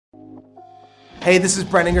Hey, this is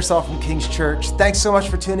Brent Ingersoll from King's Church. Thanks so much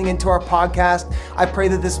for tuning into our podcast. I pray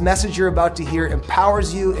that this message you're about to hear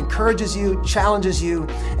empowers you, encourages you, challenges you,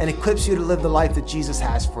 and equips you to live the life that Jesus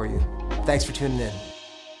has for you. Thanks for tuning in.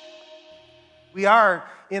 We are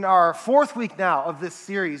in our fourth week now of this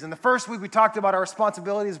series. In the first week, we talked about our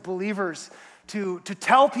responsibility as believers to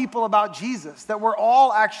tell people about Jesus, that we're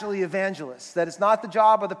all actually evangelists, that it's not the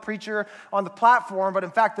job of the preacher on the platform, but in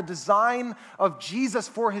fact, the design of Jesus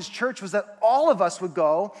for his church was that all of us would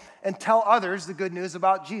go and tell others the good news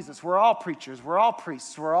about Jesus. We're all preachers, we're all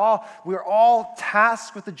priests, we're all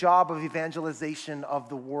tasked with the job of evangelization of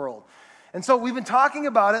the world. And so we've been talking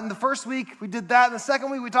about it. In the first week, we did that. In the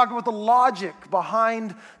second week, we talked about the logic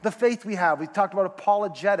behind the faith we have. We talked about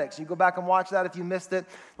apologetics. You go back and watch that if you missed it.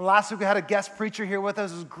 And last week, we had a guest preacher here with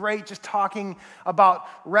us. It was great, just talking about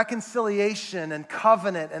reconciliation and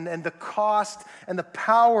covenant and the cost and the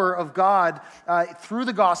power of God through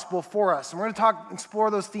the gospel for us. And we're going to explore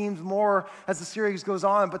those themes more as the series goes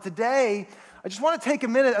on. But today, I just want to take a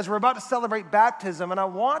minute as we're about to celebrate baptism, and I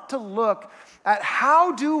want to look at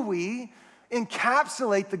how do we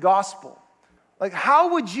encapsulate the gospel. Like,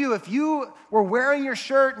 how would you, if you were wearing your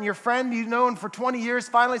shirt and your friend you've known for 20 years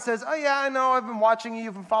finally says, oh yeah, I know, I've been watching you,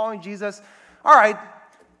 you've been following Jesus. All right,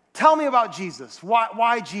 tell me about Jesus.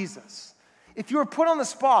 Why Jesus? If you were put on the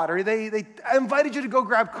spot, or they invited you to go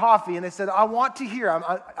grab coffee and they said, I want to hear,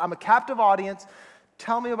 I'm a captive audience,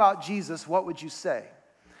 tell me about Jesus, what would you say?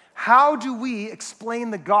 How do we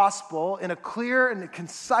explain the gospel in a clear and a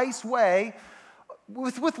concise way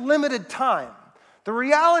with limited time? The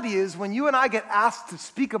reality is when you and I get asked to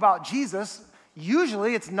speak about Jesus,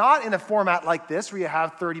 usually it's not in a format like this where you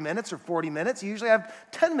have 30 minutes or 40 minutes. You usually have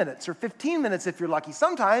 10 minutes or 15 minutes if you're lucky.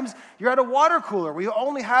 Sometimes you're at a water cooler where you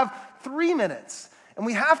only have 3 minutes. And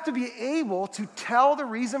we have to be able to tell the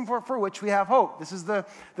reason for which we have hope. This is the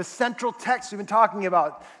central text we've been talking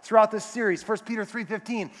about throughout this series, 1 Peter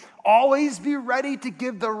 3:15. Always be ready to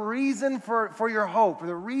give the reason for your hope, or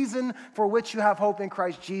the reason for which you have hope in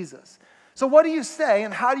Christ Jesus. So what do you say,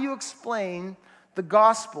 and how do you explain the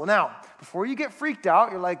gospel? Now, before you get freaked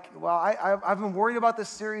out, you're like, well, I've been worried about this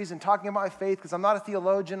series and talking about my faith because I'm not a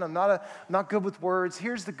theologian, I'm not good with words.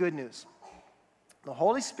 Here's the good news. The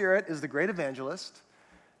Holy Spirit is the great evangelist.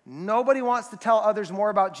 Nobody wants to tell others more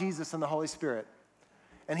about Jesus than the Holy Spirit.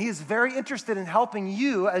 And he is very interested in helping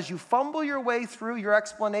you as you fumble your way through your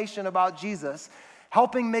explanation about Jesus,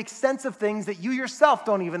 helping make sense of things that you yourself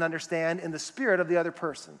don't even understand in the spirit of the other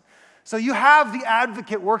person. So you have the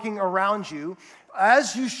advocate working around you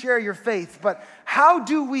as you share your faith. But how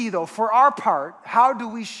do we, though, for our part, how do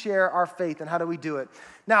we share our faith and how do we do it?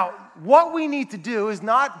 Now, what we need to do is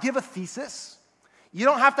not give a thesis. You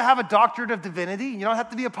don't have to have a doctorate of divinity. You don't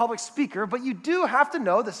have to be a public speaker, but you do have to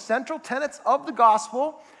know the central tenets of the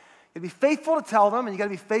gospel. You got to be faithful to tell them, and you got to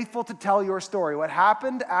be faithful to tell your story. What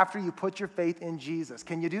happened after you put your faith in Jesus?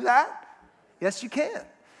 Can you do that? Yes, you can.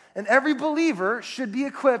 And every believer should be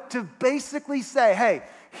equipped to basically say, hey,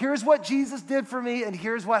 here's what Jesus did for me, and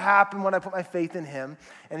here's what happened when I put my faith in him,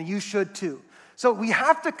 and you should too. So we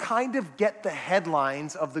have to kind of get the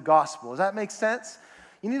headlines of the gospel. Does that make sense?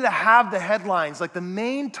 You need to have the headlines, like the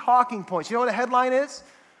main talking points. You know what a headline is?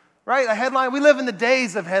 Right? A headline, we live in the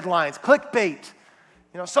days of headlines. Clickbait.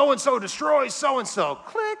 You know, so-and-so destroys so-and-so.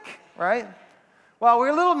 Click, right? Well, we're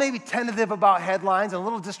a little maybe tentative about headlines and a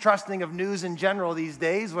little distrusting of news in general these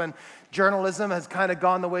days when journalism has kind of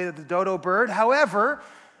gone the way of the dodo bird. However,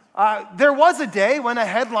 there was a day when a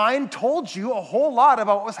headline told you a whole lot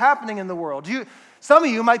about what was happening in the world. Some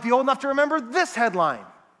of you might be old enough to remember this headline.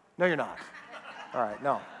 No, you're not. All right,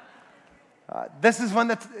 no. This is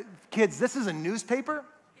when kids, this is a newspaper.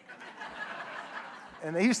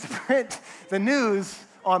 And they used to print the news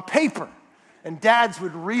on paper. And dads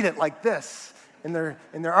would read it like this in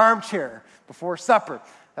their armchair before supper.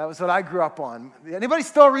 That was what I grew up on. Anybody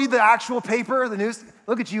still read the actual paper, the news?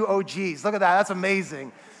 Look at you OGs. Look at that. That's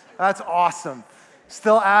amazing. That's awesome.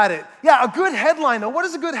 Still at it. Yeah, a good headline, though. What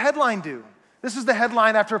does a good headline do? This is the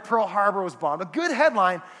headline after Pearl Harbor was bombed. A good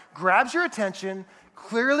headline grabs your attention,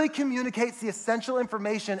 clearly communicates the essential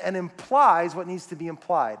information, and implies what needs to be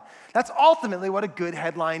implied. That's ultimately what a good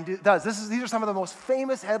headline does. These are some of the most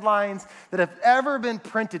famous headlines that have ever been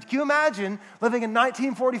printed. Can you imagine living in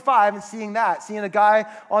 1945 and seeing a guy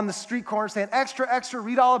on the street corner saying, extra, extra,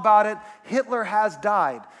 read all about it, Hitler has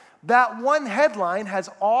died. That one headline has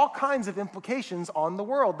all kinds of implications on the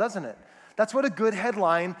world, doesn't it? That's what a good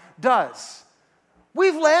headline does.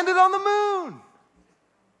 We've landed on the moon.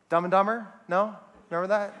 Dumb and Dumber? No? Remember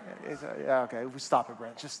that? Yeah, okay. Stop it,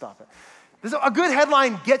 Brent. Just stop it. A good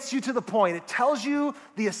headline gets you to the point. It tells you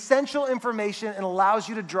the essential information and allows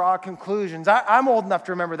you to draw conclusions. I'm old enough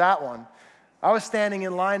to remember that one. I was standing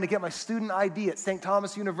in line to get my student ID at St.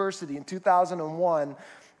 Thomas University in 2001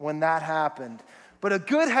 when that happened. But a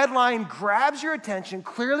good headline grabs your attention,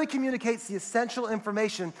 clearly communicates the essential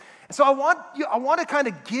information. And so I want to kind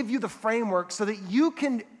of give you the framework so that you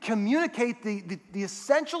can communicate the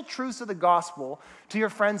essential truths of the gospel to your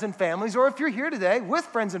friends and families. Or if you're here today with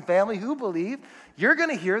friends and family who believe, you're going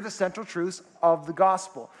to hear the central truths of the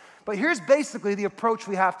gospel. But here's basically the approach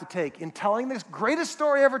we have to take in telling this greatest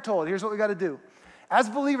story ever told. Here's what we got to do. As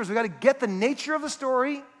believers, we got to get the nature of the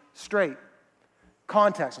story straight.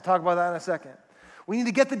 Context. I'll talk about that in a second. We need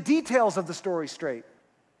to get the details of the story straight.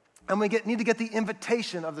 And we need to get the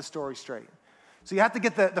invitation of the story straight. So you have to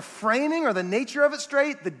get the framing or the nature of it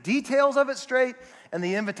straight, the details of it straight, and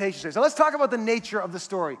the invitation straight. So let's talk about the nature of the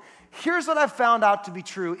story. Here's what I've found out to be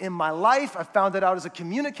true in my life. I've found it out as a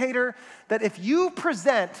communicator, that if you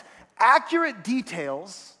present accurate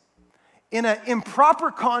details in an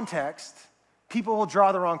improper context, people will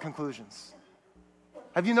draw the wrong conclusions.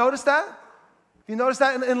 Have you noticed that? You notice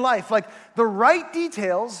that in life, like the right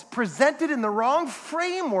details presented in the wrong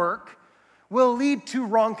framework will lead to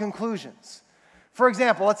wrong conclusions. For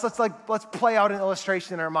example, let's play out an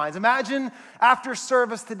illustration in our minds. Imagine after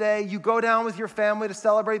service today, you go down with your family to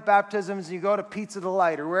celebrate baptisms, and you go to Pizza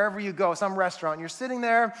Delight or wherever you go, some restaurant. And you're sitting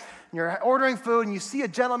there, and you're ordering food, and you see a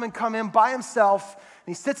gentleman come in by himself,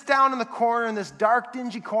 and he sits down in the corner in this dark,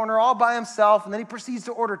 dingy corner all by himself, and then he proceeds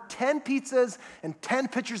to order 10 pizzas and 10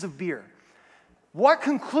 pitchers of beer. What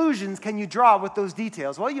conclusions can you draw with those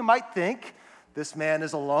details? Well, you might think this man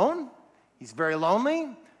is alone, he's very lonely,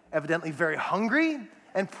 evidently very hungry,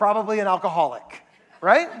 and probably an alcoholic,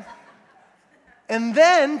 right? And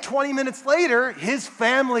then 20 minutes later, his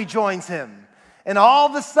family joins him. And all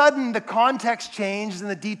of a sudden, the context changes and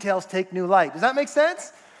the details take new light. Does that make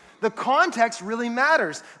sense? The context really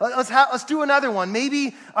matters. Let's do another one.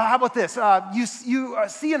 Maybe, how about this? You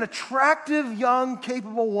see an attractive, young,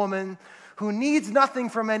 capable woman who needs nothing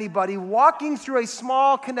from anybody, walking through a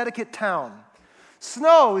small Connecticut town.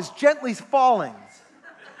 Snow is gently falling.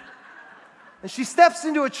 And she steps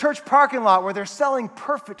into a church parking lot where they're selling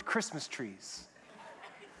perfect Christmas trees.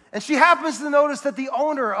 And she happens to notice that the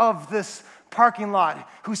owner of this parking lot,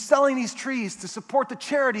 who's selling these trees to support the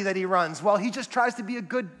charity that he runs, while he just tries to be a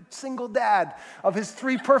good single dad of his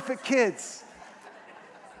 3 perfect kids.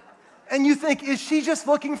 And you think, is she just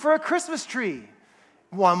looking for a Christmas tree?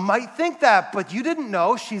 One might think that, but you didn't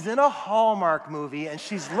know she's in a Hallmark movie and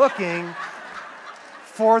she's looking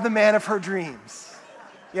for the man of her dreams.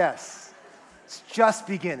 Yes, it's just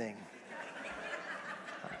beginning.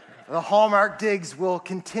 The Hallmark digs will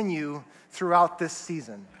continue throughout this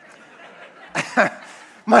season.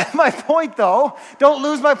 My point, though, don't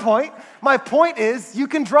lose my point. My point is you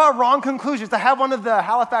can draw wrong conclusions. I have one of the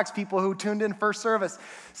Halifax people who tuned in first service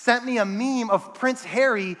sent me a meme of Prince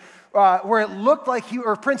Harry where it looked like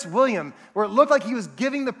or Prince William, where it looked like he was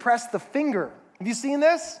giving the press the finger. Have you seen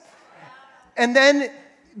this? And then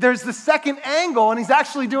there's the second angle, and he's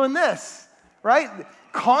actually doing this, right?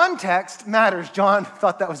 Context matters. John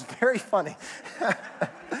thought that was very funny.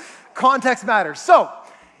 Context matters. So,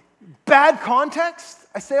 bad context,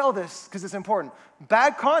 I say all this because it's important.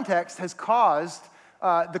 Bad context has caused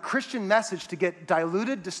the Christian message to get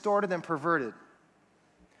diluted, distorted, and perverted.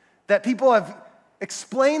 That people have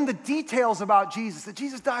explained the details about Jesus, that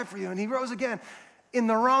Jesus died for you and he rose again in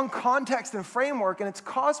the wrong context and framework, and it's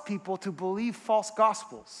caused people to believe false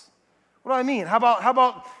gospels. What do I mean? How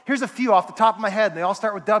about here's a few off the top of my head, and they all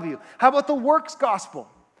start with W. How about the works gospel?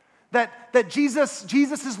 That Jesus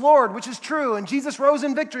is Lord, which is true, and Jesus rose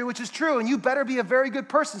in victory, which is true, and you better be a very good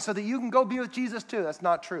person so that you can go be with Jesus too. That's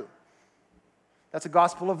not true. That's a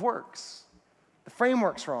gospel of works. The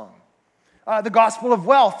framework's wrong. The gospel of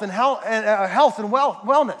wealth and health and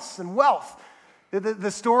wellness and wealth.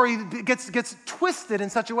 The story gets twisted in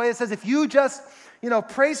such a way that says if you just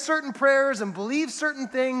pray certain prayers and believe certain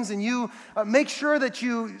things and you make sure that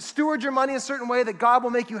you steward your money a certain way, that God will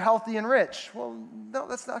make you healthy and rich. Well, no,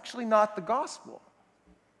 that's actually not the gospel.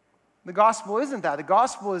 The gospel isn't that. The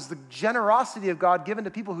gospel is the generosity of God given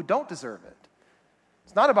to people who don't deserve it.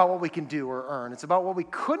 It's not about what we can do or earn. It's about what we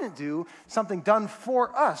couldn't do, something done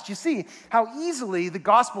for us. Do you see how easily the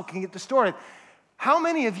gospel can get distorted? How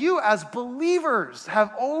many of you as believers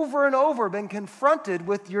have over and over been confronted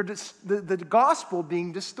with the gospel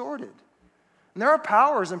being distorted? And there are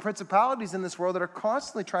powers and principalities in this world that are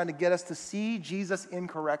constantly trying to get us to see Jesus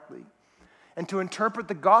incorrectly and to interpret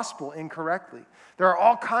the gospel incorrectly. There are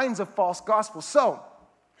all kinds of false gospels. So,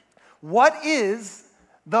 what is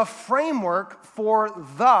the framework for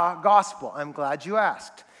the gospel? I'm glad you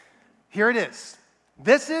asked. Here it is.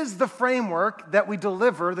 This is the framework that we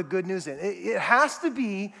deliver the good news in. It has to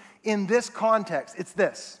be in this context. It's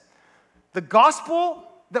this. The gospel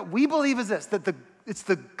that we believe is this, that it's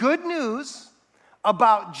the good news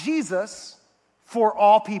about Jesus for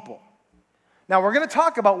all people. Now, we're going to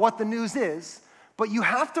talk about what the news is, but you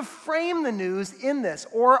have to frame the news in this,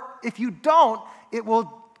 or if you don't, it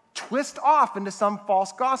will twist off into some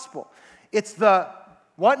false gospel. It's the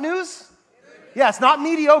what news? Yeah, it's not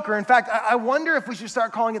mediocre. In fact, I wonder if we should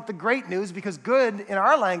start calling it the great news, because good in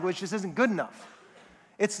our language just isn't good enough.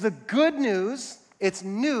 It's the good news. It's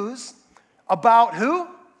news about who?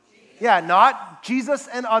 Yeah, not Jesus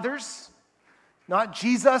and others. Not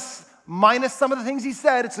Jesus minus some of the things he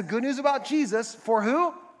said. It's the good news about Jesus for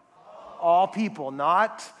who? All people,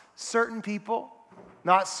 not certain people,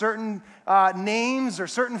 not certain names or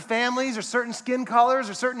certain families or certain skin colors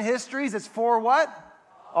or certain histories. It's for what?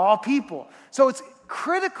 All people. So it's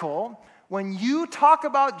critical when you talk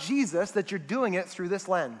about Jesus that you're doing it through this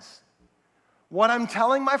lens. What I'm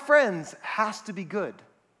telling my friends has to be good,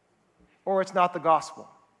 or it's not the gospel.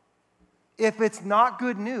 If it's not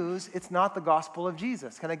good news, it's not the gospel of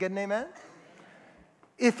Jesus. Can I get an amen?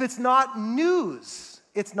 If it's not news,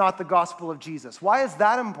 it's not the gospel of Jesus. Why is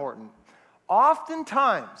that important?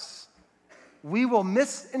 Oftentimes, we will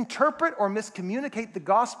misinterpret or miscommunicate the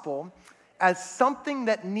gospel as something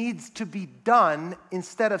that needs to be done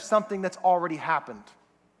instead of something that's already happened.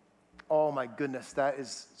 Oh my goodness, that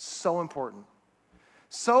is so important.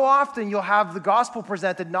 So often you'll have the gospel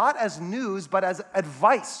presented not as news, but as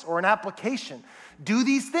advice or an application. Do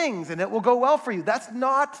these things and it will go well for you. That's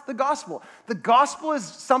not the gospel. The gospel is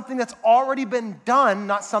something that's already been done,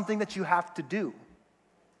 not something that you have to do.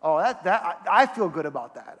 Oh, I feel good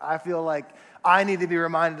about that. I feel like I need to be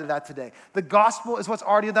reminded of that today. The gospel is what's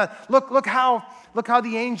already done. Look how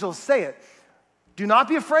the angels say it. Do not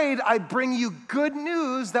be afraid, I bring you good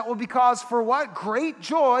news that will be cause for what? Great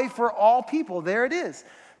joy for all people. There it is.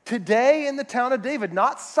 Today in the town of David,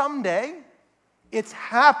 not someday, it's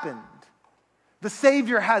happened. The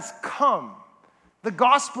Savior has come. The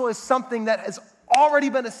gospel is something that has already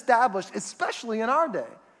been established, especially in our day.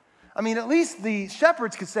 I mean, at least the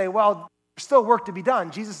shepherds could say, well, there's still work to be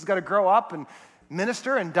done. Jesus has got to grow up and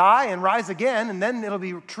minister and die and rise again, and then it'll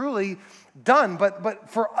be truly done. But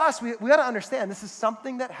for us, we got to understand this is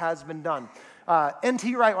something that has been done.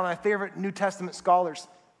 N.T. Wright, one of my favorite New Testament scholars,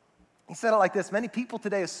 he said it like this: many people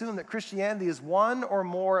today assume that Christianity is one or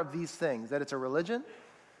more of these things, that it's a religion,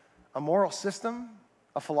 a moral system,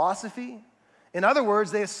 a philosophy. In other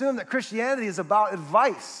words, they assume that Christianity is about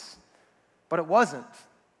advice, but it wasn't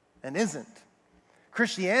and isn't.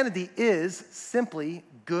 Christianity is simply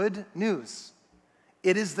good news.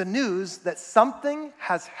 It is the news that something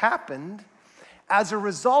has happened as a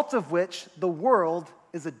result of which the world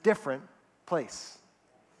is a different place.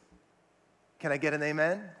 Can I get an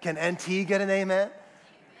amen? Can NT get an amen?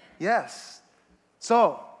 Yes.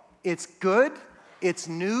 So, it's good, it's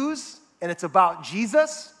news, and it's about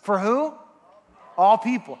Jesus for who? All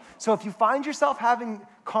people. So if you find yourself having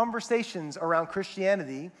conversations around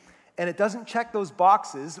Christianity and it doesn't check those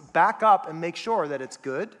boxes, back up and make sure that it's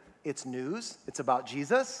good, it's news, it's about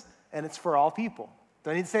Jesus, and it's for all people.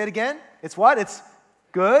 Do I need to say it again? It's what? It's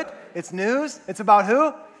good, it's news, it's about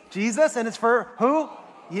who? Jesus, and it's for who?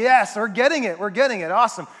 Yes, we're getting it.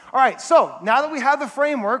 Awesome. All right, so now that we have the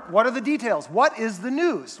framework, what are the details? What is the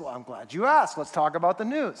news? Well, I'm glad you asked. Let's talk about the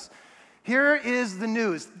news. Here is the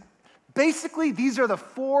news. Basically, these are the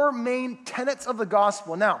four main tenets of the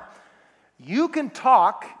gospel. Now, you can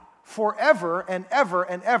talk forever and ever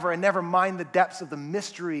and ever and never mind the depths of the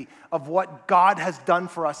mystery of what God has done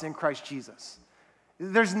for us in Christ Jesus.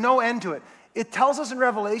 There's no end to it. It tells us in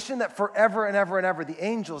Revelation that forever and ever and ever, the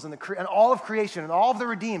angels and all of creation and all of the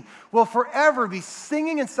redeemed will forever be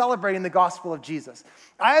singing and celebrating the gospel of Jesus.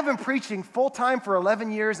 I have been preaching full-time for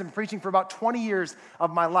 11 years and preaching for about 20 years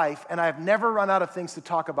of my life, and I have never run out of things to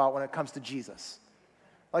talk about when it comes to Jesus.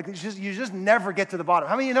 Like, you just never get to the bottom.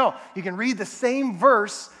 How many of you know you can read the same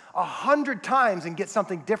verse 100 times and get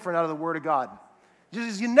something different out of the Word of God?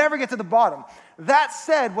 You never get to the bottom. That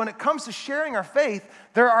said, when it comes to sharing our faith,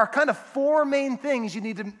 there are kind of four main things you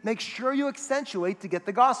need to make sure you accentuate to get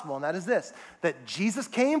the gospel, and that is this: that Jesus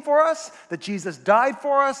came for us, that Jesus died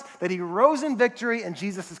for us, that he rose in victory, and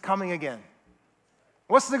Jesus is coming again.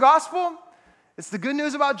 What's the gospel? It's the good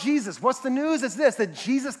news about Jesus. What's the news? It's this: that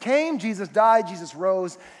Jesus came, Jesus died, Jesus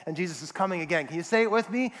rose, and Jesus is coming again. Can you say it with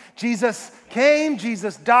me? Jesus came,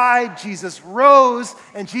 Jesus died, Jesus rose,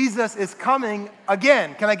 and Jesus is coming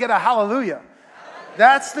again. Can I get a hallelujah?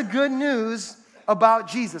 That's the good news about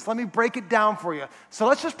Jesus. Let me break it down for you. So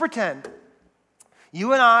let's just pretend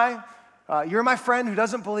you and I, you're my friend who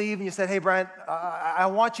doesn't believe, and you said, hey, Brent, I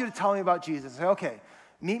want you to tell me about Jesus. I say, okay,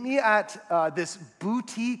 meet me at this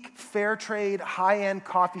boutique, fair trade, high-end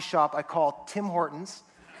coffee shop I call Tim Hortons.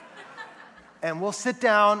 And we'll sit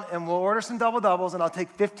down and we'll order some double-doubles, and I'll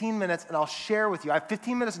take 15 minutes and I'll share with you. I have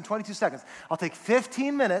 15 minutes and 22 seconds. I'll take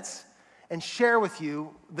 15 minutes and share with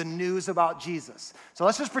you the news about Jesus. So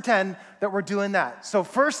let's just pretend that we're doing that. So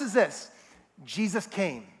first is this: Jesus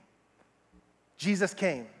came. Jesus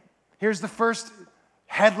came. Here's the first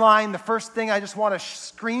headline, the first thing I just want to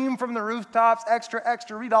scream from the rooftops, extra,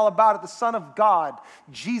 extra, read all about it. The Son of God,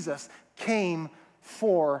 Jesus, came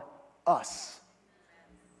for us.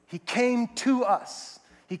 He came to us.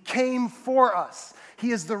 He came for us.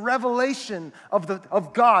 He is the revelation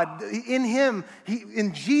of God. In him,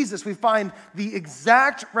 in Jesus, we find the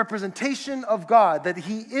exact representation of God, that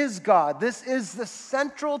he is God. This is the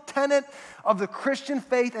central tenet of the Christian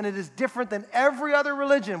faith, and it is different than every other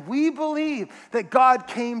religion. We believe that God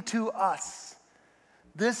came to us.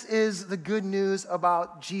 This is the good news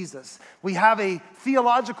about Jesus. We have a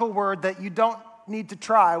theological word that you don't need to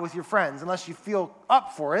try with your friends. Unless you feel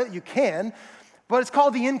up for it, you can. But it's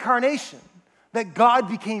called the incarnation, that God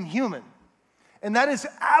became human. And that is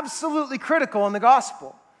absolutely critical in the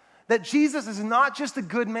gospel, that Jesus is not just a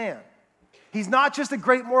good man. He's not just a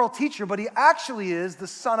great moral teacher, but he actually is the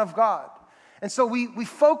Son of God. And so we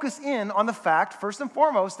focus in on the fact, first and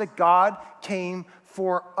foremost, that God came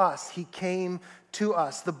for us. He came to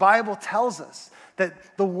us. The Bible tells us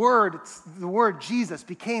that the Word Jesus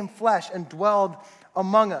became flesh and dwelled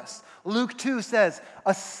among us. Luke 2 says,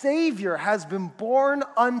 a Savior has been born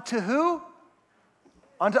unto who?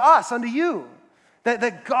 Unto us, unto you.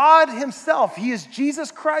 That God himself, he is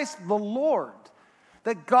Jesus Christ the Lord.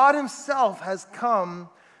 That God himself has come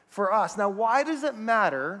for us. Now, why does it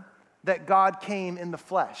matter that God came in the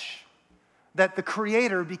flesh? That the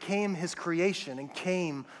Creator became his creation and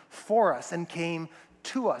came for us and came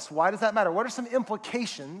to us. Why does that matter? What are some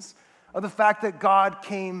implications of the fact that God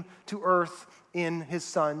came to earth in his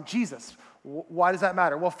Son, Jesus? Why does that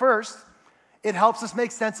matter? Well, first, it helps us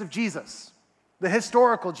make sense of Jesus, the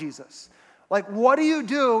historical Jesus. Like, what do you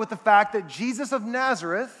do with the fact that Jesus of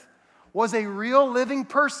Nazareth was a real living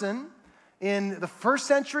person in the first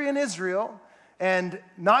century in Israel, and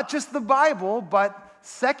not just the Bible, but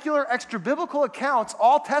secular extra-biblical accounts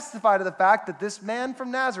all testify to the fact that this man from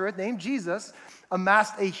Nazareth named Jesus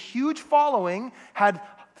amassed a huge following, had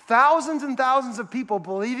thousands and thousands of people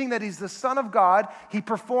believing that he's the Son of God. He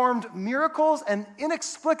performed miracles and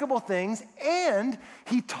inexplicable things, and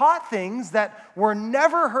he taught things that were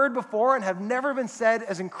never heard before and have never been said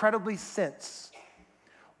as incredibly since.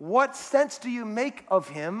 What sense do you make of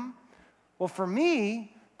him? Well, for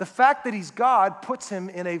me, the fact that he's God puts him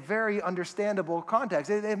in a very understandable context.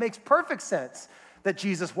 It makes perfect sense that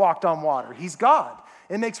Jesus walked on water. He's God.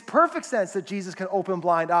 It makes perfect sense that Jesus can open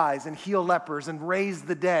blind eyes and heal lepers and raise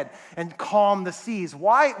the dead and calm the seas.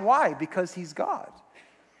 Why? Because he's God.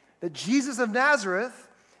 That Jesus of Nazareth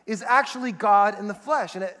is actually God in the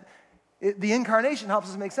flesh. And the incarnation helps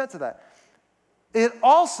us make sense of that. It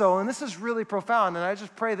also, and this is really profound, and I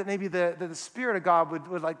just pray that maybe the Spirit of God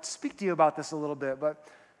would like to speak to you about this a little bit, but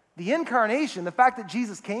the incarnation, the fact that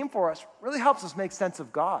Jesus came for us, really helps us make sense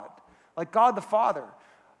of God, like God the Father.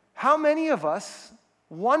 How many of us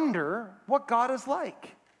wonder what God is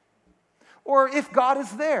like? Or if God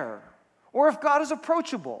is there? Or if God is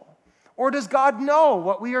approachable? Or does God know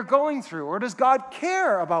what we are going through? Or does God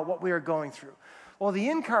care about what we are going through? Well, the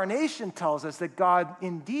incarnation tells us that God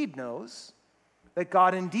indeed knows, that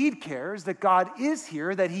God indeed cares, that God is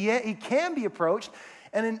here, that he can be approached,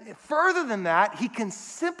 and further than that, he can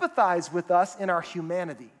sympathize with us in our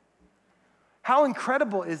humanity. How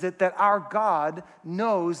incredible is it that our God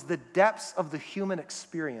knows the depths of the human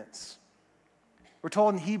experience? We're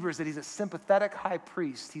told in Hebrews that he's a sympathetic high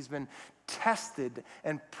priest. He's been tested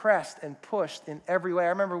and pressed and pushed in every way. I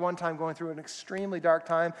remember one time going through an extremely dark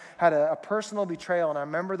time, had a personal betrayal, and I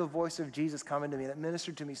remember the voice of Jesus coming to me, and it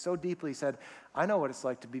ministered to me so deeply. He said, I know what it's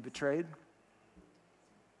like to be betrayed.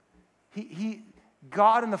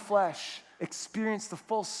 God in the flesh experienced the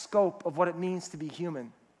full scope of what it means to be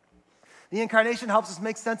human. The incarnation helps us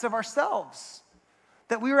make sense of ourselves,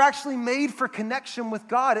 that we were actually made for connection with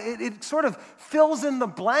God. It sort of fills in the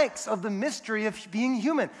blanks of the mystery of being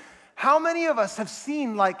human. How many of us have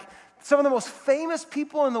seen like some of the most famous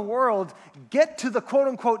people in the world get to the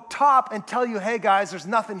quote-unquote top and tell you, hey guys, there's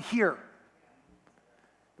nothing here?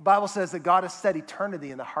 The Bible says that God has set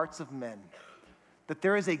eternity in the hearts of men, that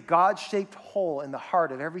there is a God-shaped hole in the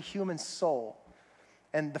heart of every human soul.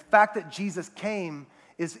 And the fact that Jesus came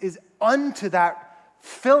is unto that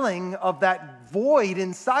filling of that void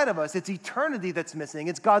inside of us. It's eternity that's missing.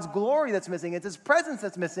 It's God's glory that's missing. It's his presence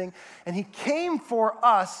that's missing. And he came for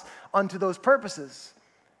us unto those purposes.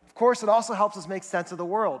 Of course, it also helps us make sense of the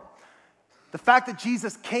world. The fact that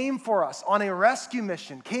Jesus came for us on a rescue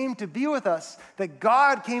mission, came to be with us, that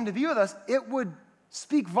God came to be with us, it would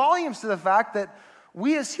speak volumes to the fact that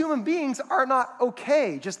we as human beings are not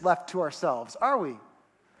okay just left to ourselves, are we?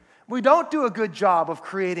 We don't do a good job of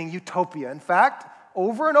creating utopia. In fact,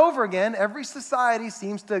 over and over again, every society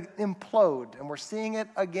seems to implode, and we're seeing it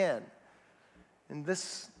again. And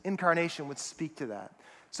this incarnation would speak to that.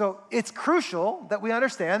 So it's crucial that we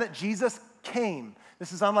understand that Jesus came.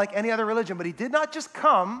 This is unlike any other religion, but he did not just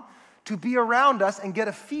come to be around us and get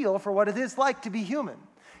a feel for what it is like to be human.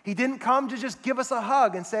 He didn't come to just give us a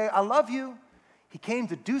hug and say, I love you. He came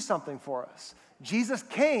to do something for us. Jesus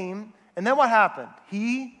came, and then what happened?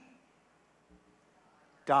 He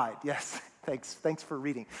died. Yes, thanks for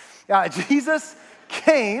reading. Jesus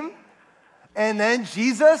came, and then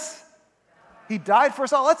he died for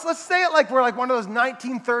us all. Let's say it like we're like one of those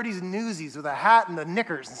 1930s newsies with a hat and the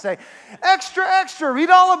knickers and say, extra, extra, read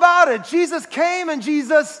all about it. Jesus came and he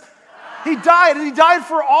died, and he died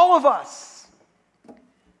for all of us.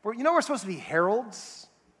 We're supposed to be heralds,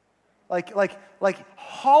 like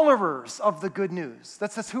hollerers of the good news.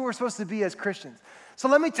 That's who we're supposed to be as Christians. So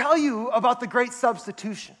let me tell you about the great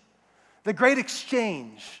substitution, the great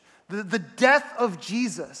exchange, the death of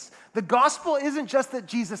Jesus. The gospel isn't just that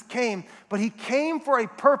Jesus came, but he came for a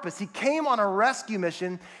purpose. He came on a rescue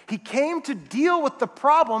mission. He came to deal with the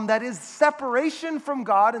problem that is separation from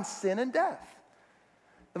God and sin and death.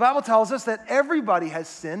 The Bible tells us that everybody has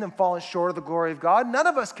sinned and fallen short of the glory of God. None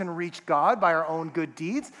of us can reach God by our own good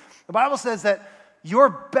deeds. The Bible says that your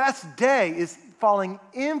best day is falling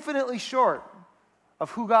infinitely short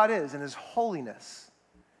of who God is and his holiness.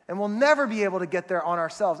 And we'll never be able to get there on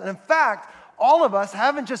ourselves. And in fact, all of us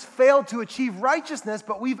haven't just failed to achieve righteousness,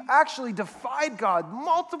 but we've actually defied God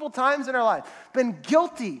multiple times in our life, been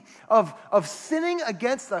guilty of sinning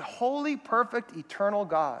against the holy, perfect, eternal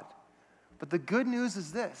God. But the good news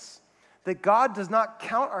is this, that God does not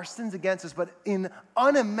count our sins against us, but in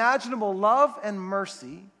unimaginable love and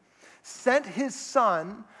mercy, sent his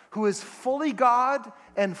Son, who is fully God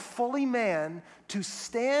and fully man, to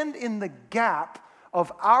stand in the gap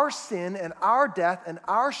of our sin and our death and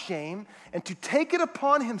our shame, and to take it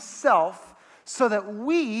upon himself so that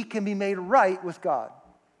we can be made right with God.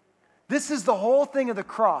 This is the whole thing of the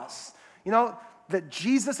cross. That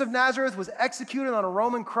Jesus of Nazareth was executed on a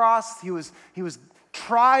Roman cross. He was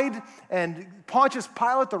tried, and Pontius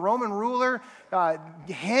Pilate, the Roman ruler,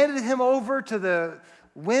 handed him over to the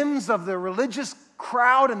whims of the religious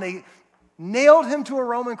crowd, and they nailed him to a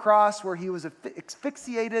Roman cross where he was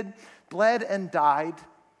asphyxiated, bled, and died.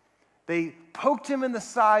 They poked him in the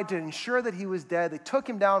side to ensure that he was dead. They took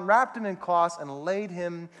him down, wrapped him in cloths, and laid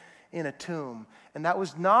him in a tomb. And that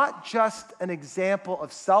was not just an example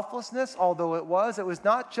of selflessness, although it was. It was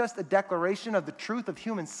not just a declaration of the truth of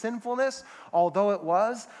human sinfulness, although it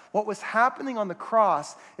was. What was happening on the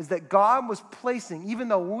cross is that God was placing, even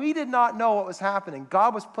though we did not know what was happening,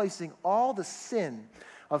 God was placing all the sin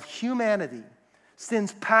of humanity,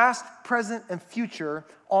 sins past, present, and future,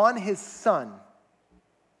 on his Son,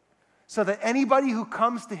 so that anybody who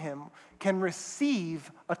comes to him can receive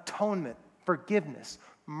atonement, forgiveness,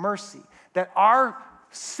 mercy, that our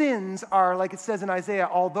sins are, like it says in Isaiah,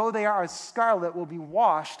 although they are as scarlet, will be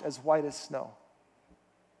washed as white as snow.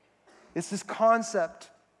 It's this concept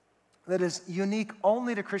that is unique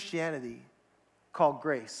only to Christianity called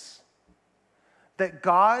grace. That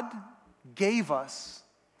God gave us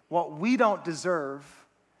what we don't deserve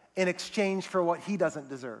in exchange for what he doesn't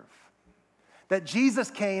deserve. That Jesus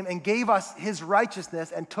came and gave us his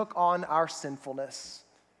righteousness and took on our sinfulness.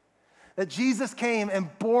 That Jesus came and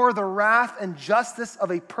bore the wrath and justice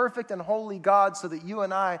of a perfect and holy God so that you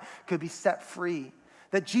and I could be set free.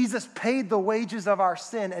 That Jesus paid the wages of our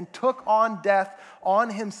sin and took on death on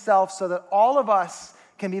himself so that all of us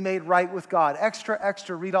can be made right with God. Extra,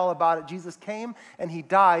 extra, read all about it. Jesus came and he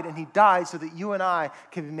died so that you and I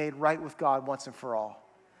can be made right with God once and for all.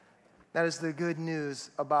 That is the good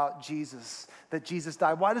news about Jesus, that Jesus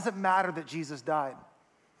died. Why does it matter that Jesus died?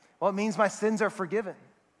 Well, it means my sins are forgiven.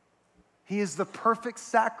 He is the perfect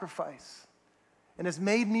sacrifice and has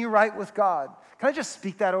made me right with God. Can I just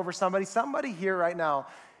speak that over somebody? Somebody here right now,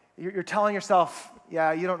 you're telling yourself,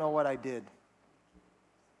 yeah, you don't know what I did.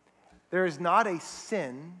 There is not a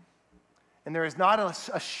sin, and there is not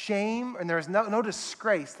a shame, and there is no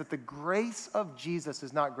disgrace that the grace of Jesus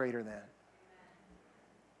is not greater than.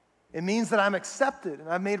 It means that I'm accepted and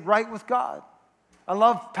I'm made right with God. I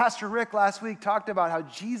love Pastor Rick last week talked about how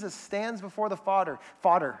Jesus stands before the Father.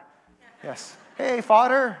 Fodder. Yes. Hey,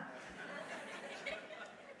 Fodder.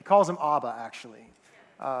 He calls him Abba, actually.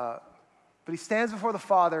 But he stands before the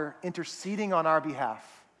Father interceding on our behalf.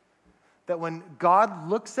 That when God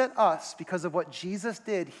looks at us because of what Jesus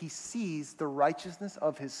did, he sees the righteousness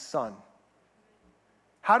of his Son.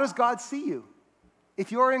 How does God see you?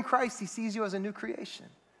 If you're in Christ, he sees you as a new creation.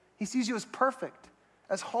 He sees you as perfect,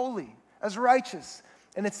 as holy, as righteous.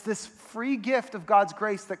 And it's this free gift of God's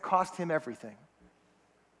grace that cost him everything.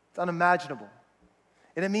 It's unimaginable.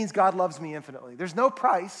 And it means God loves me infinitely. There's no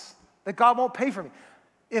price that God won't pay for me.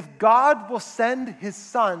 If God will send his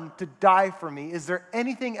Son to die for me, is there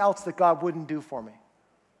anything else that God wouldn't do for me?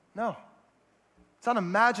 No. It's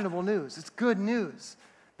unimaginable news. It's good news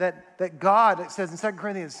that God, it says in 2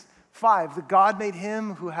 Corinthians 5, that God made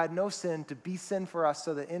him who had no sin to be sin for us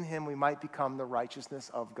so that in him we might become the righteousness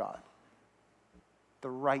of God. The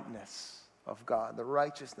rightness of God, the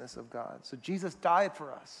righteousness of God. So Jesus died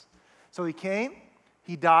for us. So he came,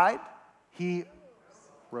 he died, he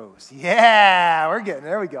rose. Yeah, we're getting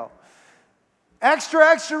there. We go.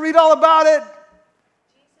 Extra, read all about it.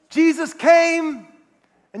 Jesus came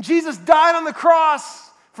and Jesus died on the cross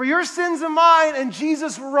for your sins and mine, and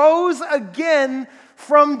Jesus rose again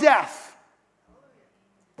from death.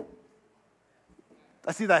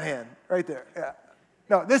 I see that hand right there. Yeah.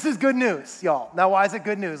 No, this is good news, y'all. Now, why is it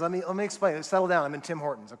good news? Let me explain. Settle down. I'm in Tim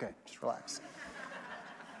Hortons. Okay, just relax.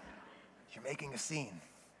 You're making a scene.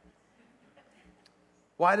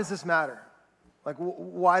 Why does this matter? Like,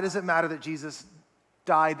 why does it matter that Jesus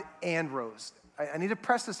died and rose? I need to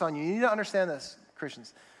press this on you. You need to understand this,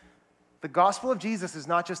 Christians. The gospel of Jesus is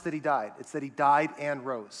not just that he died. It's that he died and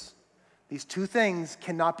rose. These two things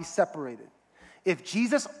cannot be separated. If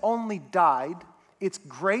Jesus only died, it's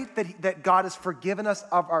great that God has forgiven us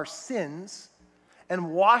of our sins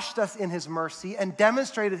and washed us in his mercy and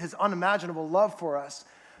demonstrated his unimaginable love for us.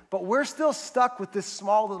 But we're still stuck with this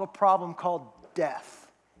small little problem called death.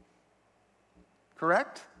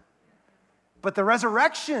 Correct? But the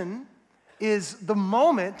resurrection is the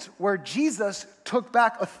moment where Jesus took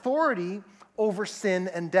back authority over sin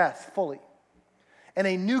and death fully. And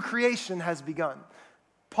a new creation has begun.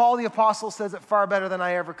 Paul the Apostle says it far better than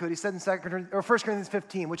I ever could. He said in 1 Corinthians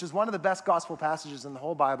 15, which is one of the best gospel passages in the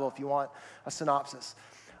whole Bible if you want a synopsis.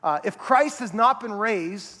 If Christ has not been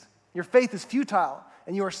raised, your faith is futile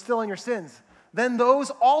and you are still in your sins. Then those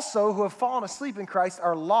also who have fallen asleep in Christ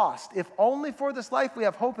are lost. If only for this life we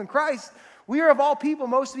have hope in Christ, we are of all people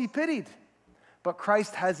most to be pitied. But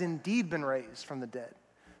Christ has indeed been raised from the dead,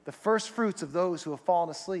 the first fruits of those who have fallen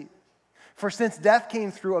asleep. For since death came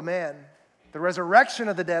through a man, the resurrection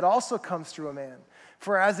of the dead also comes through a man.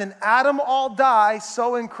 For as in Adam all die,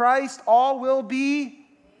 so in Christ all will be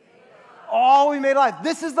made alive.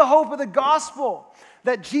 This is the hope of the gospel.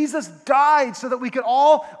 That Jesus died so that we could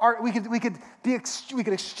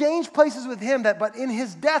exchange places with him. But in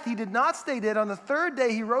his death, he did not stay dead. On the third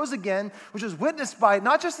day, he rose again, which was witnessed by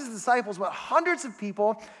not just his disciples, but hundreds of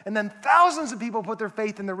people. And then thousands of people put their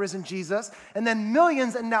faith in the risen Jesus. And then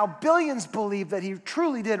millions and now billions believe that he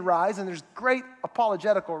truly did rise. And there's great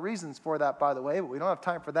apologetical reasons for that, by the way. But we don't have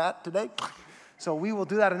time for that today. So we will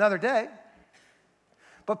do that another day.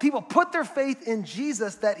 But people put their faith in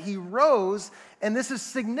Jesus that he rose, and this is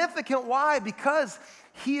significant. Why? Because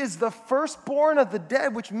he is the firstborn of the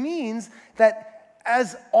dead, which means that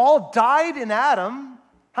as all died in Adam,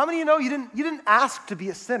 how many of you know you didn't ask to be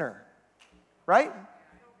a sinner, right?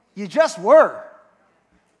 You just were.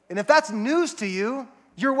 And if that's news to you,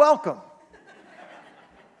 you're welcome.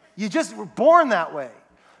 You just were born that way.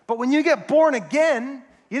 But when you get born again,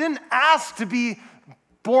 you didn't ask to be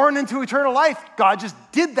born into eternal life. God just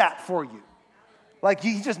did that for you. Like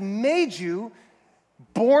he just made you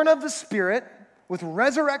born of the Spirit with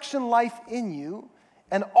resurrection life in you.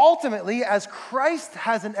 And ultimately, as Christ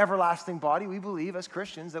has an everlasting body, we believe as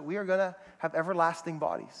Christians that we are going to have everlasting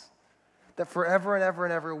bodies. That forever and ever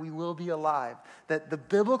and ever we will be alive. That the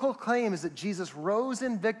biblical claim is that Jesus rose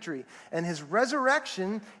in victory. And his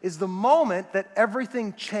resurrection is the moment that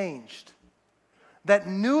everything changed. That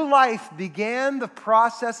new life began the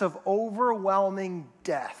process of overwhelming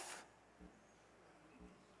death.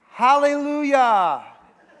 Hallelujah.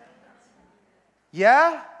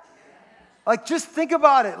 Yeah? Like, just think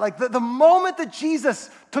about it. Like, the moment that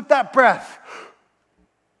Jesus took that breath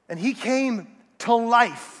and he came to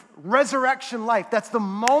life, resurrection life, that's the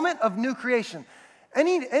moment of new creation.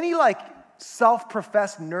 Any like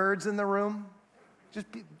self-professed nerds in the room?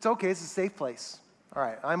 It's okay. It's a safe place. All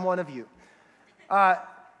right, I'm one of you.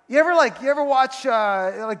 You ever watch,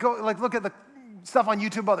 look at the stuff on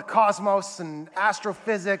YouTube about the cosmos and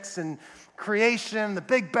astrophysics and creation, the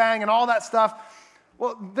Big Bang and all that stuff?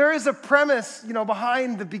 Well, there is a premise,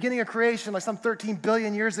 behind the beginning of creation, like some 13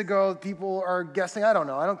 billion years ago. People are guessing. I don't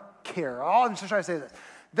know. I don't care. I'm just trying to say this.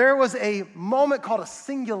 There was a moment called a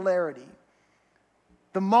singularity.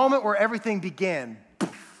 The moment where everything began.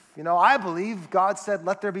 I believe God said,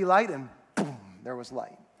 let there be light, and boom, there was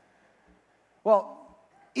light. Well,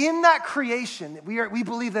 in that creation, we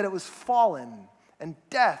believe that it was fallen, and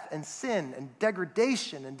death, and sin, and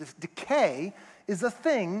degradation, and decay is a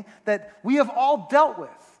thing that we have all dealt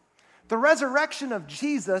with. The resurrection of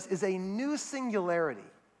Jesus is a new singularity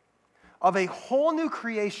of a whole new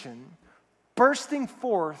creation bursting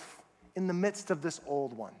forth in the midst of this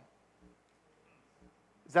old one.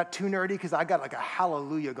 Is that too nerdy? Because I got like a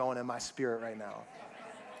hallelujah going in my spirit right now.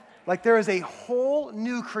 Like there is a whole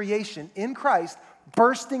new creation in Christ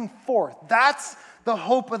bursting forth. That's the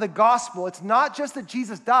hope of the gospel. It's not just that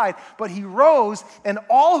Jesus died, but he rose, and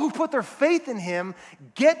all who put their faith in him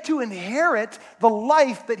get to inherit the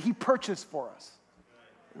life that he purchased for us.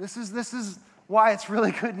 This is why it's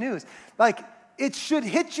really good news. Like, it should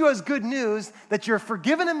hit you as good news that you're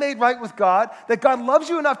forgiven and made right with God, that God loves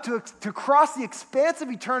you enough to cross the expanse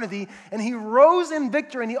of eternity, and he rose in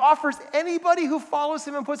victory, and he offers anybody who follows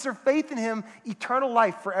him and puts their faith in him eternal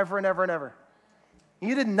life forever and ever and ever.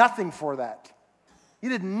 You did nothing for that. You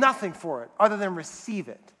did nothing for it other than receive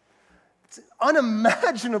it. It's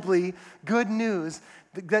unimaginably good news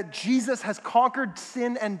that Jesus has conquered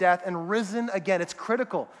sin and death and risen again. It's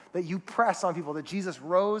critical that you press on people that Jesus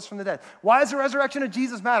rose from the dead. Why does the resurrection of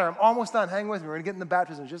Jesus matter? I'm almost done. Hang with me. We're going to get into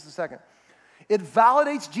baptism in just a second. It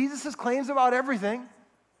validates Jesus' claims about everything.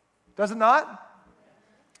 Does it not?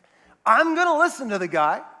 I'm going to listen to the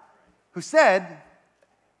guy who said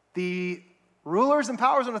the rulers and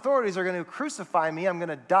powers and authorities are going to crucify me, I'm going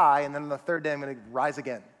to die, and then on the third day I'm going to rise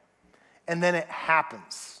again. And then it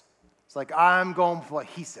happens. It's like, I'm going with what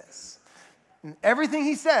he says. And everything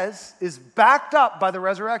he says is backed up by the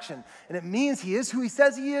resurrection. And it means he is who he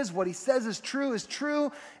says he is, what he says is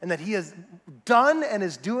true, and that he has done and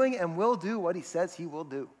is doing and will do what he says he will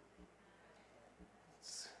do.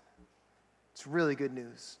 It's really good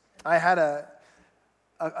news. I had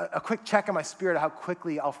a quick check in my spirit of how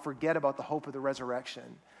quickly I'll forget about the hope of the resurrection.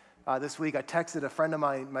 This week I texted a friend of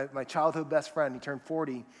mine, my childhood best friend. He turned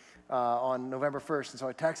 40 on November 1st. And so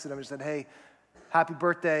I texted him and said, hey, happy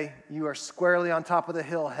birthday. You are squarely on top of the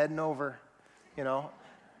hill heading over,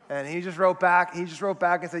 And he just wrote back and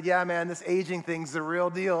said, yeah, man, this aging thing's the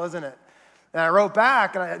real deal, isn't it? And I wrote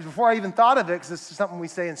back, and before I even thought of it, because this is something we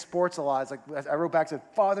say in sports a lot, I wrote back and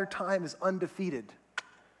said, Father Time is undefeated.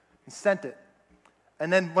 And sent it.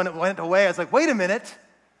 And then when it went away, I was like, wait a minute.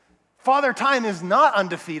 Father Time is not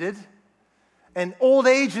undefeated. And old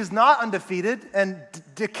age is not undefeated. And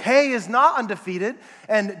decay is not undefeated.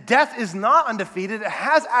 And death is not undefeated. It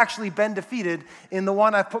has actually been defeated in the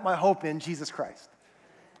one I've put my hope in, Jesus Christ.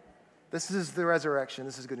 This is the resurrection.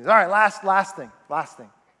 This is good news. All right, last thing.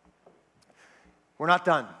 We're not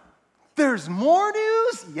done. There's more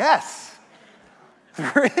news? Yes.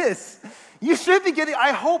 There is. You should be getting,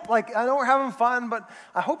 I hope, I know we're having fun, but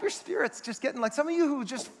I hope your spirit's just getting, some of you who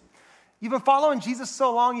you've been following Jesus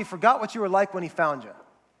so long, you forgot what you were like when he found you.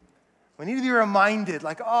 We need to be reminded,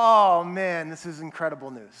 oh man, this is incredible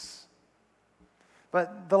news.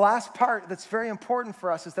 But the last part that's very important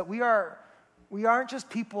for us is that we aren't just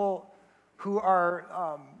people who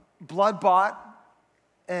are blood-bought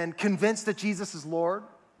and convinced that Jesus is Lord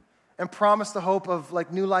and promised the hope of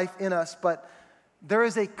new life in us, but there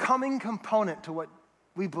is a coming component to what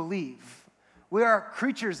we believe. We are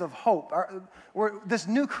creatures of hope. We're this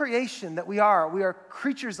new creation that we are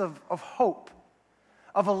creatures of hope,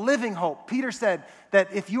 of a living hope. Peter said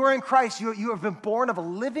that if you are in Christ, you have been born of a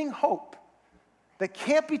living hope that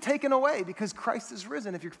can't be taken away because Christ is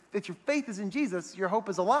risen. If your faith is in Jesus, your hope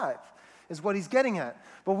is alive, is what he's getting at.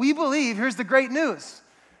 But we believe, here's the great news.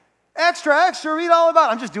 Extra, read all about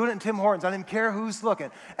it. I'm just doing it in Tim Hortons. I don't even care who's looking.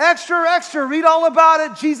 Extra, read all about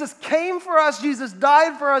it. Jesus came for us. Jesus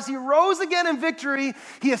died for us. He rose again in victory.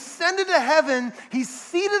 He ascended to heaven. He's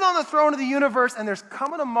seated on the throne of the universe, and there's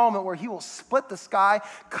coming a moment where he will split the sky,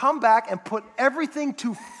 come back, and put everything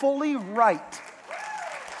to fully right.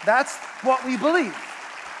 That's what we believe.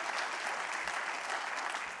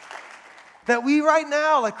 That we right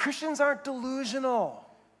now, Christians aren't delusional.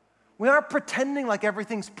 We aren't pretending like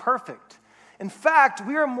everything's perfect. In fact,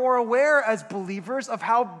 we are more aware as believers of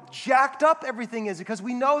how jacked up everything is because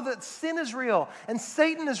we know that sin is real and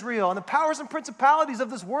Satan is real and the powers and principalities of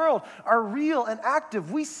this world are real and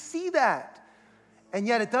active. We see that. And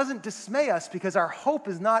yet it doesn't dismay us because our hope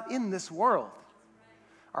is not in this world.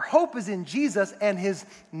 Our hope is in Jesus and his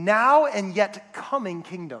now and yet coming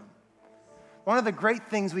kingdom. One of the great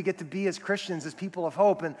things we get to be as Christians is people of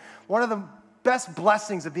hope. And one of the best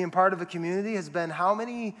blessings of being part of a community has been how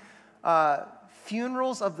many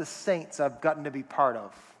funerals of the saints I've gotten to be part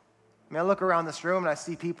of. I mean, I look around this room and I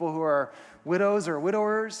see people who are widows or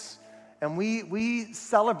widowers. And we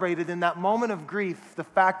celebrated in that moment of grief the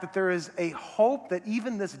fact that there is a hope that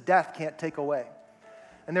even this death can't take away.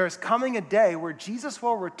 And there is coming a day where Jesus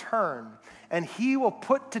will return and he will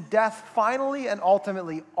put to death finally and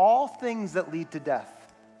ultimately all things that lead to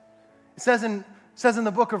death. It says in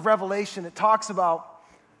the book of Revelation, it talks about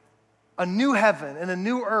a new heaven and a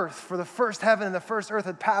new earth, for the first heaven and the first earth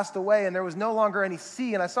had passed away, and there was no longer any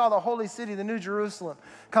sea. And I saw the holy city, the new Jerusalem,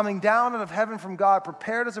 coming down out of heaven from God,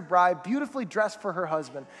 prepared as a bride, beautifully dressed for her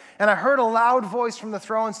husband. And I heard a loud voice from the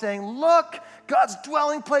throne saying, "Look, God's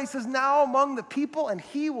dwelling place is now among the people, and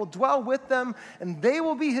he will dwell with them, and they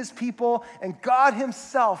will be his people, and God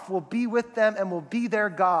himself will be with them and will be their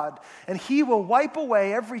God. And he will wipe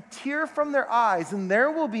away every tear from their eyes, and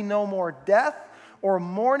there will be no more death, or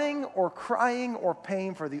mourning, or crying, or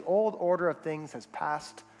pain, for the old order of things has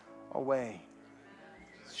passed away."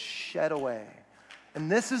 Shed away.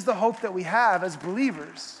 And this is the hope that we have as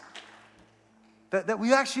believers, that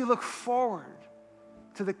we actually look forward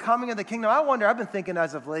to the coming of the kingdom. I wonder, I've been thinking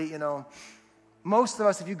as of late, most of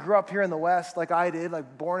us, if you grew up here in the West like I did,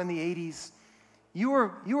 like born in the 80s, you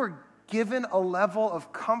were given a level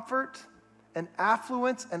of comfort and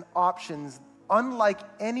affluence and options unlike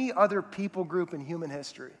any other people group in human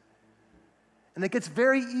history. And it gets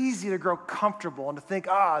very easy to grow comfortable and to think,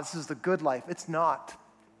 this is the good life. It's not.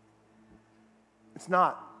 It's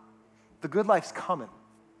not. The good life's coming.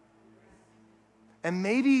 And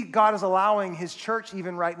maybe God is allowing his church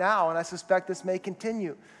even right now, and I suspect this may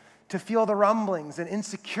continue, to feel the rumblings and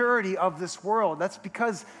insecurity of this world. That's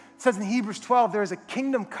because it says in Hebrews 12, there is a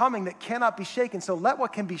kingdom coming that cannot be shaken. So let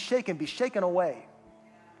what can be shaken away.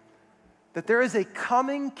 That there is a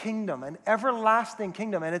coming kingdom, an everlasting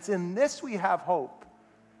kingdom, and it's in this we have hope.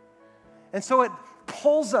 And so it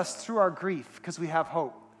pulls us through our grief because we have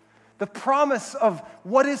hope. The promise of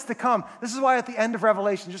what is to come. This is why at the end of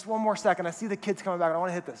Revelation, just one more second, I see the kids coming back, and I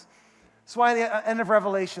want to hit this. That's why at the end of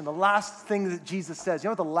Revelation, the last thing that Jesus says, you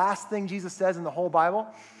know what the last thing Jesus says in the whole Bible?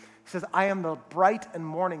 He says, "I am the bright and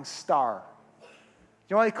morning star." You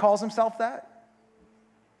know why he calls himself that?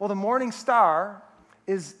 Well, the morning star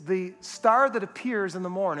is the star that appears in the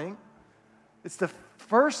morning. It's the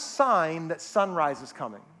first sign that sunrise is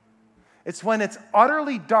coming. It's when it's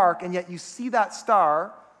utterly dark and yet you see that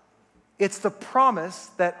star. It's the promise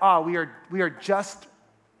that we are just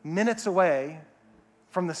minutes away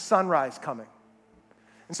from the sunrise coming.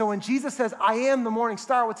 And so when Jesus says, "I am the morning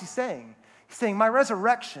star," what's he saying? He's saying my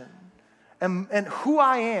resurrection and who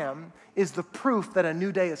I am is the proof that a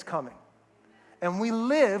new day is coming. And we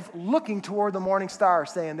live looking toward the morning star,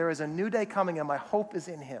 saying there is a new day coming and my hope is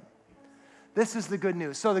in him. This is the good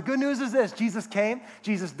news. So the good news is this: Jesus came,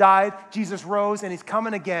 Jesus died, Jesus rose, and he's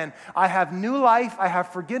coming again. I have new life, I have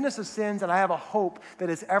forgiveness of sins, and I have a hope that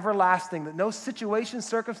is everlasting, that no situation,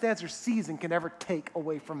 circumstance, or season can ever take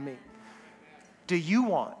away from me. Do you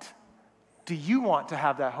want to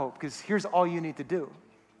have that hope? Because here's all you need to do.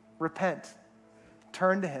 Repent.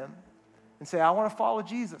 Turn to him and say, "I want to follow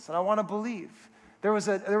Jesus and I want to believe." There was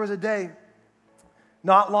a day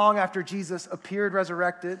not long after Jesus appeared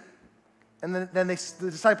resurrected, and then the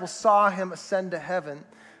disciples saw him ascend to heaven.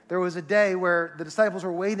 There was a day where the disciples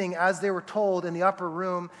were waiting as they were told in the upper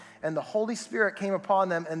room, and the Holy Spirit came upon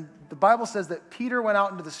them, and the Bible says that Peter went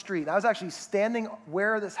out into the street. I was actually standing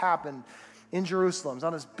where this happened in Jerusalem. It's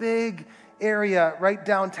on this big area right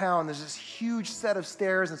downtown. There's this huge set of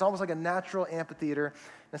stairs, and it's almost like a natural amphitheater.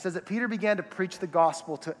 And it says that Peter began to preach the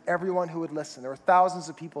gospel to everyone who would listen. There were thousands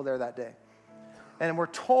of people there that day. And we're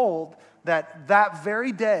told that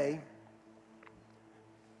very day,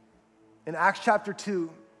 in Acts chapter 2,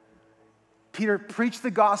 Peter preached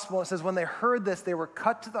the gospel. It says when they heard this, they were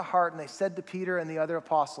cut to the heart, and they said to Peter and the other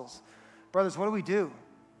apostles, "Brothers, what do we do?"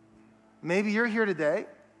 Maybe you're here today,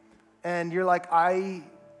 and you're like, I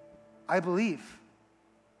believe.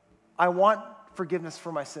 I want forgiveness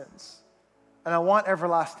for my sins. And I want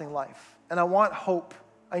everlasting life. And I want hope.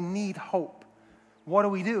 I need hope. What do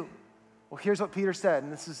we do? Well, here's what Peter said,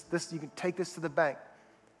 and this you can take this to the bank.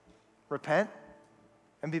 Repent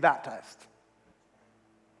and be baptized.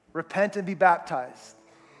 Repent and be baptized.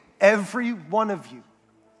 Every one of you,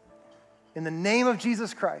 in the name of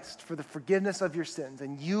Jesus Christ, for the forgiveness of your sins,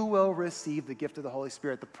 and you will receive the gift of the Holy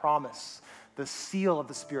Spirit, the promise the seal of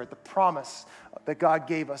the Spirit, the promise that God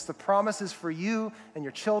gave us. The promise is for you and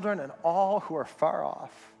your children and all who are far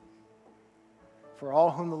off, for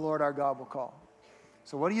all whom the Lord our God will call.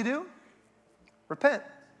 So what do? Repent.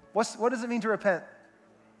 What does it mean to repent?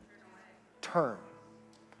 Turn.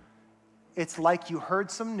 It's like you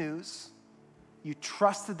heard some news, you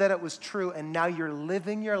trusted that it was true, and now you're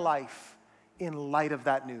living your life in light of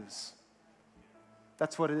that news.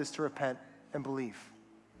 That's what it is to repent and believe.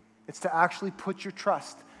 It's to actually put your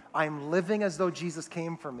trust. I'm living as though Jesus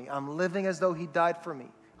came for me. I'm living as though he died for me.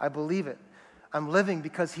 I believe it. I'm living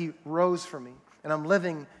because he rose for me. And I'm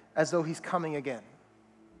living as though he's coming again.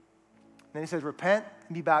 And then he says, repent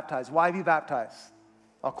and be baptized. Why be baptized?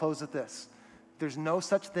 I'll close with this. There's no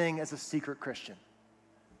such thing as a secret Christian.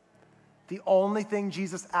 The only thing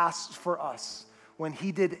Jesus asks for us, when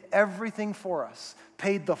he did everything for us,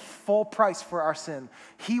 paid the full price for our sin,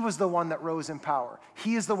 he was the one that rose in power.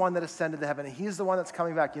 He is the one that ascended to heaven, and he is the one that's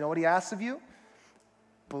coming back. You know what he asks of you?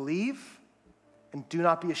 Believe and do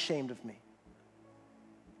not be ashamed of me.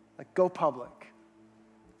 Like, go public.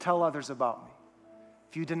 Tell others about me.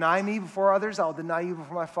 If you deny me before others, I'll deny you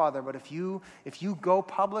before my Father. But if you go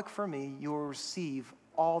public for me, you will receive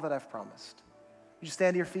all that I've promised. Would you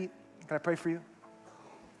stand to your feet? Can I pray for you?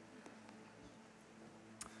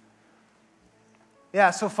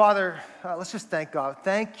 Yeah, so Father, let's just thank God.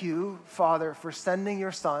 Thank you, Father, for sending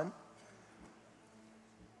your Son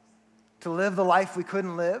to live the life we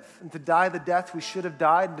couldn't live and to die the death we should have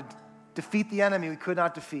died and to defeat the enemy we could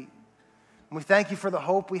not defeat. And we thank you for the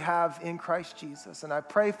hope we have in Christ Jesus. And I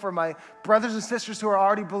pray for my brothers and sisters who are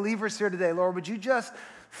already believers here today. Lord, would you just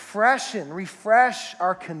refresh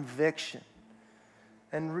our conviction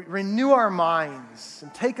and renew our minds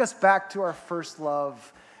and take us back to our first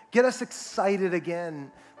love. Get us excited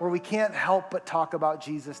again where we can't help but talk about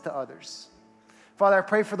Jesus to others. Father, I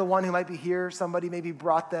pray for the one who might be here. Somebody maybe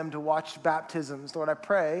brought them to watch baptisms. Lord, I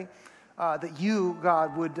pray that you,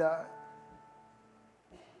 God, would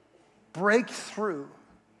break through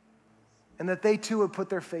and that they too would put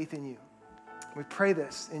their faith in you. We pray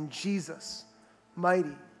this in Jesus'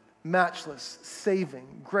 mighty, matchless,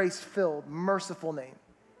 saving, grace-filled, merciful name.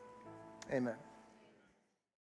 Amen.